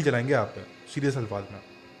गोली चलाएंगे आप पे, सीरियस अल्फाज में।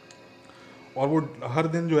 और वो हर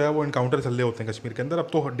दिन जो है वो इनकाउंटर चल रहे होते हैं कश्मीर के अंदर, अब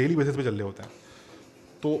तो डेली बेसिस पे चल रहे होते हैं।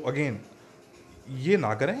 तो अगेन ये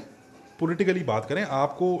ना करें, पॉलिटिकली बात करें।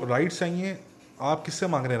 आपको राइट्स चाहिए, आप किससे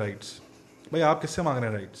मांग रहे हैं राइट्स? भाई आप किससे मांग रहे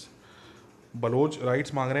हैं राइट्स? बलोच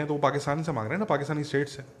राइट्स मांग रहे हैं तो वो पाकिस्तान से मांग रहे हैं ना, पाकिस्तानी स्टेट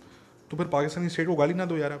से। तो फिर पाकिस्तानी स्टेट को गाली ना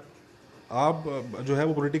दो यार। आप जो है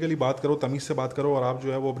वो पॉलिटिकली बात करो, तमीज़ से बात करो, और आप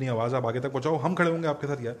जो है वो अपनी आवाज़ आप आगे तक पहुँचाओ। हम खड़े होंगे आपके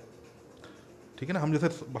साथ यार, ठीक है ना। हम जैसे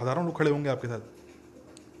हज़ारों लोग खड़े होंगे आपके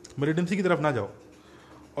साथ। मिलिटेंसी की तरफ ना जाओ।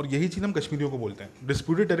 और यही चीज़ हम कश्मीरियों को बोलते हैं।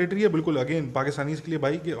 डिस्प्यूटेड टेरिटरी है बिल्कुल, अगेन पाकिस्तानी के लिए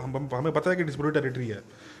भाई कि हमें पता है कि डिस्प्यूटेड टेरिटरी है,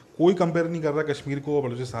 कोई कंपेयर नहीं कर रहा कश्मीर को और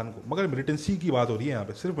बलूचिस्तान को, मगर मिलिटेंसी की बात हो रही है यहाँ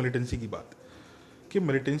पे, सिर्फ मिलिटेंसी की बात, कि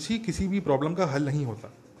मिलिटेंसी किसी भी प्रॉब्लम का हल नहीं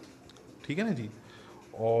होता। ठीक है ना जी।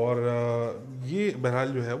 और ये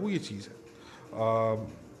बहरहाल जो है वो ये चीज़ है।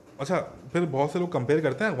 अच्छा, फिर बहुत से लोग कंपेयर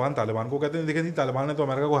करते हैं अफगान तालिबान को, कहते हैं देखें जी तालिबान ने तो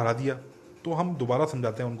अमेरिका को हरा दिया। तो हम दोबारा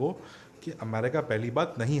समझाते हैं उनको कि अमेरिका पहली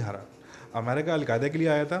बात नहीं हारा। अमेरिका अलकायदा के लिए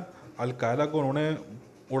आया था, अलकायदा को उन्होंने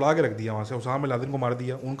उड़ा के रख दिया वहाँ से, उसामा बिन लादेन को मार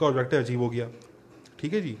दिया, उनका ऑब्जेक्टिव अचीव हो गया।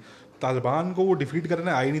 ठीक है जी। तालिबान को वो डिफीट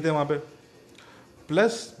करने आए नहीं थे वहाँ पे।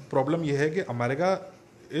 प्लस प्रॉब्लम यह है कि America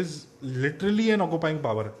is literally an occupying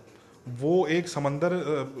power. वो एक समंदर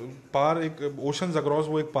पार, एक ओशंस अक्रॉस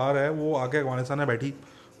वो एक पार है, वो आके अफगानिस्तान में बैठी,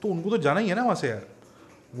 तो उनको तो जाना ही है ना वहाँ से यार।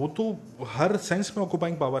 वो तो हर सेंस में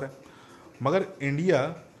ऑक्यूपाइंग पावर है। मगर इंडिया,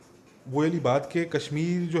 वो वाली बात कि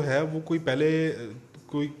कश्मीर जो है वो कोई पहले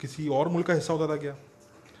कोई किसी और मुल्क का हिस्सा होता था क्या?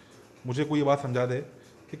 मुझे कोई ये बात समझा दे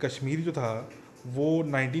कि कश्मीर जो था वो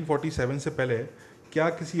 1947 से पहले क्या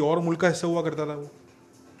किसी और मुल्क का हिस्सा हुआ करता था वो?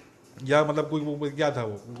 या मतलब कोई वो क्या था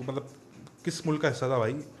वो मतलब किस मुल्क का हिस्सा था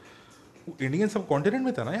भाई? वो इंडियन सब कॉन्टिनेंट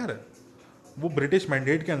में था ना यार। वो ब्रिटिश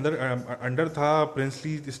मैंडेट के अंडर था,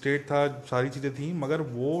 प्रिंसली स्टेट था, सारी चीज़ें थी, मगर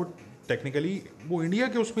वो टेक्निकली वो इंडिया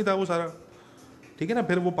के उसमें था वो सारा। ठीक है ना।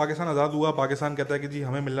 फिर वो पाकिस्तान आज़ाद हुआ, पाकिस्तान कहता है कि जी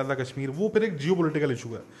हमें मिलना था कश्मीर, वो फिर एक जियो पोलिटिकल इशू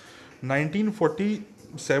है।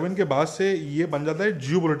 1947 के बाद से ये बन जाता है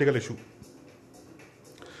जियो पोलिटिकल इशू।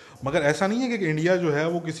 मगर ऐसा नहीं है कि इंडिया जो है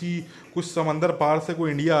वो किसी कुछ समंदर पार से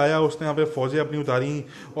कोई इंडिया आया, उसने यहाँ पे फौजें अपनी उतारी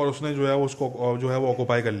और उसने जो है वो उसको जो है वो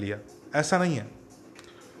ऑक्यूपाई कर लिया। ऐसा नहीं है।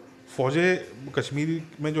 फ़ौजें कश्मीर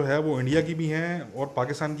में जो है वो इंडिया की भी हैं और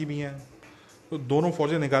पाकिस्तान की भी हैं। तो दोनों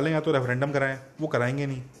फ़ौजें निकालें, या तो रेफरेंडम कराएं, वो कराएंगे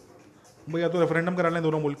नहीं भाई, या तो रेफरेंडम करा लें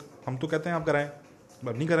दोनों मुल्क। हम तो कहते हैं आप कराएं,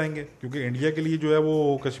 अब नहीं कराएंगे, क्योंकि इंडिया के लिए जो है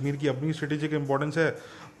वो कश्मीर की अपनी स्ट्रेटेजिक इंपॉर्टेंस है,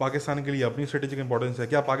 पाकिस्तान के लिए अपनी स्ट्रेटेजिक इंपॉर्टेंस है।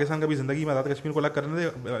 क्या पाकिस्तान कभी ज़िंदगी में आज़ाद कश्मीर को अलग करने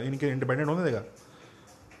देगा, इनके इंडिपेंडेंट होने देगा?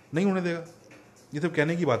 नहीं होने देगा। ये सब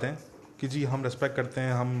कहने की बात है कि जी हम रेस्पेक्ट करते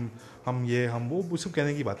हैं, हम ये हम वो सब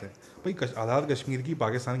कहने की बात है। भाई आज़ाद कश्मीर की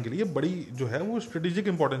पाकिस्तान के लिए बड़ी जो है वो स्ट्रेटेजिक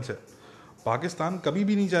इंपॉर्टेंस है। पाकिस्तान कभी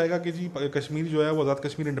भी नहीं चाहेगा कि जी कश्मीर जो है वो आज़ाद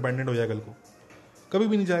कश्मीर इंडिपेंडेंट हो जाए कल को, कभी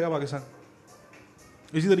भी नहीं चाहेगा पाकिस्तान।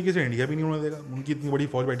 इसी तरीके से इंडिया भी नहीं होने देगा, उनकी इतनी बड़ी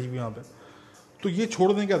फौज बैठी हुई है वहाँ पे। तो ये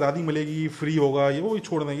छोड़ दें कि आज़ादी मिलेगी, फ्री होगा, ये वो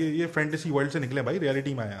छोड़ दें, ये फैंटेसी वर्ल्ड से निकले भाई,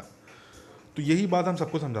 रियलिटी में आया। तो यही बात हम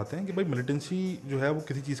सबको समझाते हैं कि भाई मिलिटेंसी जो है वो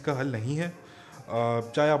किसी चीज़ का हल नहीं है।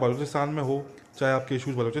 चाहे आप बलूचिस्तान में हो, चाहे आपके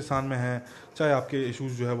इशूज़ बलूचिस्तान में हैं, चाहे आपके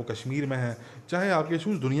इशूज़ जो है वो कश्मीर में हैं, चाहे आपके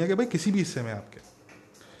इशूज़ दुनिया के भाई किसी भी हिस्से में आपके,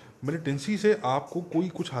 मिलिटेंसी से आपको कोई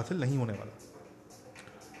कुछ हासिल नहीं होने वाला,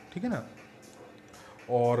 ठीक है ना।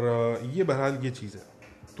 और ये बहरहाल ये चीज़ है।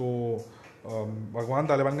 तो भगवान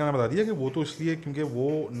तालिबान का मैं बता दिया कि वो तो इसलिए क्योंकि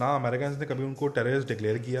वो ना अमेरिकन ने कभी उनको टेररिस्ट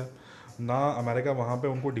डिक्लेयर किया, ना अमेरिका वहाँ पे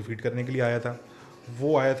उनको डिफीट करने के लिए आया था,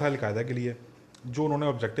 वो आया था अलकायदा के लिए, जो उन्होंने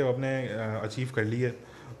ऑब्जेक्टिव अपने अचीव कर लिए,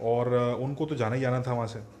 और उनको तो जाना ही जाना था वहाँ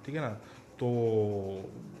से, ठीक है ना। तो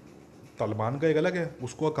तालिबान का एक अलग है,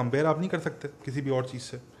 उसको कंपेयर आप नहीं कर सकते किसी भी और चीज़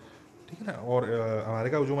से, ठीक है ना। और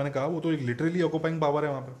अमेरिका जो मैंने कहा वो तो एक लिटरली ऑक्यूपाइंग पावर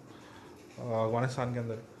है वहाँ पर अफगानिस्तान के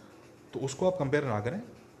अंदर, तो उसको आप कंपेयर ना करें।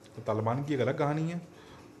 तो तालिबान की एक अलग कहानी है।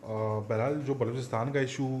 बहरहाल जो बलूचिस्तान का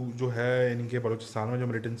इशू जो है, इनके बलूचिस्तान में जो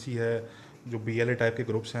मिलिटेंसी है, जो BLA टाइप के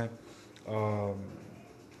ग्रुप्स हैं,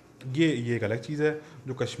 ये एक अलग चीज़ है।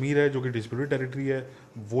 जो कश्मीर है जो कि डिस्प्यूटेड टेरिटरी है,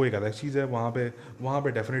 वो एक अलग चीज़ है। वहाँ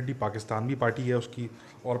पे डेफिनेटली पाकिस्तान भी पार्टी है उसकी,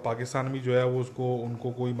 और पाकिस्तान भी जो है वो उसको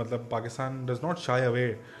उनको कोई मतलब Pakistan does not shy away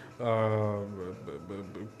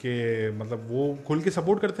के मतलब वो खुल के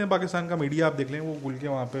सपोर्ट करते हैं पाकिस्तान का मीडिया, आप देख लें, वो खुल के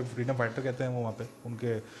वहाँ पे फ्रीडम फाइटर कहते हैं वो वहाँ पे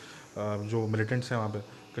उनके जो मिलिटेंट्स हैं वहाँ पे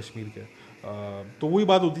कश्मीर के। तो वही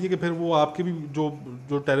बात होती है कि फिर वो आपके भी जो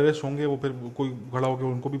जो टेररिस्ट होंगे वो फिर कोई खड़ा होकर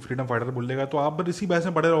उनको भी फ्रीडम फाइटर बोल देगा, तो आप फिर इसी बहस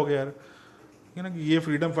में पड़े रहोगे यार, ठीक है ना, कि ये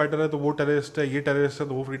फ्रीडम फाइटर है तो वो टेररिस्ट है, ये टेररिस्ट है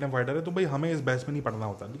तो वो फ्रीडम फाइटर है। तो भाई हमें इस बहस में नहीं पड़ना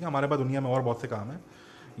होता, ठीक है। हमारे पास दुनिया में और बहुत से काम है,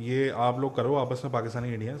 ये आप लोग करो आपस में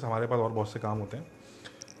पाकिस्तानी इंडियंस, हमारे पास और बहुत से काम होते हैं।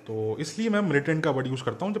 तो इसलिए मैं मिलिटेंट का वर्ड यूज़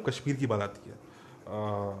करता हूँ जब कश्मीर की बात आती है।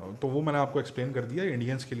 तो वो मैंने आपको एक्सप्लेन कर दिया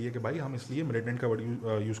इंडियंस के लिए कि भाई हम इसलिए मिलिटेंट का वर्ड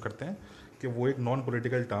यूज़ करते हैं कि वो एक नॉन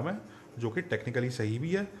पॉलिटिकल टर्म है जो कि टेक्निकली सही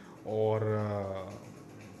भी है। और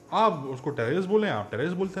आप उसको टेररिस्ट बोलें, आप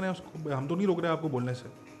टेररिस्ट बोलते रहें उसको, हम तो नहीं रोक रहे आपको बोलने से,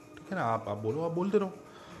 ठीक है ना। आप बोलो, आप बोलते रहो,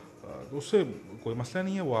 तो उससे कोई मसला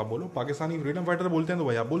नहीं है, वो आप बोलो। पाकिस्तानी फ्रीडम फाइटर बोलते हैं तो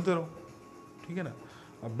भाई आप बोलते रहो, ठीक है ना।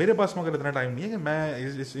 अब मेरे पास मगर इतना टाइम नहीं है कि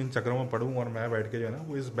मैं इन चक्करों में पढ़ूँ और मैं बैठ के जो है ना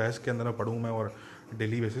वो इस बहस के अंदर में पढ़ूँ मैं और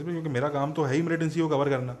डेली बेसिस पे, क्योंकि मेरा काम तो है ही मिलिटेंसी को कवर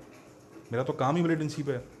करना, मेरा तो काम ही मिलिटेंसी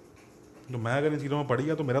पे है। तो मैं अगर इन चीज़ों में पढ़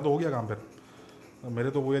गया तो मेरा तो हो गया काम फिर।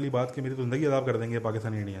 मेरे तो वो वाली बात कि मेरी तो ज़िंदगी अदाब कर देंगे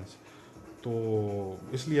पाकिस्तानी इंडियंस। तो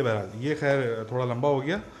इसलिए बहरहाल ये खैर थोड़ा लंबा हो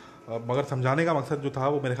गया, मगर समझाने का मकसद जो था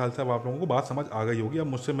वो मेरे ख्याल से अब आप लोगों को बात समझ आ गई होगी। अब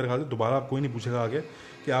मुझसे मेरे ख्याल से दोबारा आप कोई नहीं पूछेगा आगे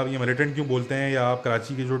कि आप ये मिलिटेंट क्यों बोलते हैं, या आप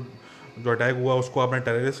कराची के जो अटैक हुआ उसको आपने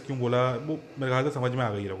टेररिस्ट क्यों बोला। वो मेरे ख्याल से समझ में आ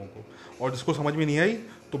गई लोगों को। और जिसको समझ में नहीं आई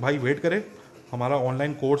तो भाई वेट करे, हमारा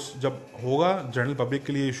ऑनलाइन कोर्स जब होगा, जनरल पब्लिक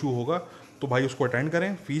के लिए इशू होगा, तो भाई उसको अटेंड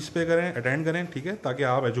करें, फीस पे करें, अटेंड करें, ठीक है, ताकि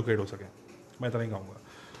आप एजुकेट हो सकें। मैं इतना ही कहूँगा।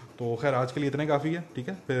 तो खैर आज के लिए इतना ही काफ़ी है, ठीक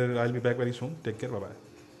है। फिर I will be back very soon, take care, bye bye.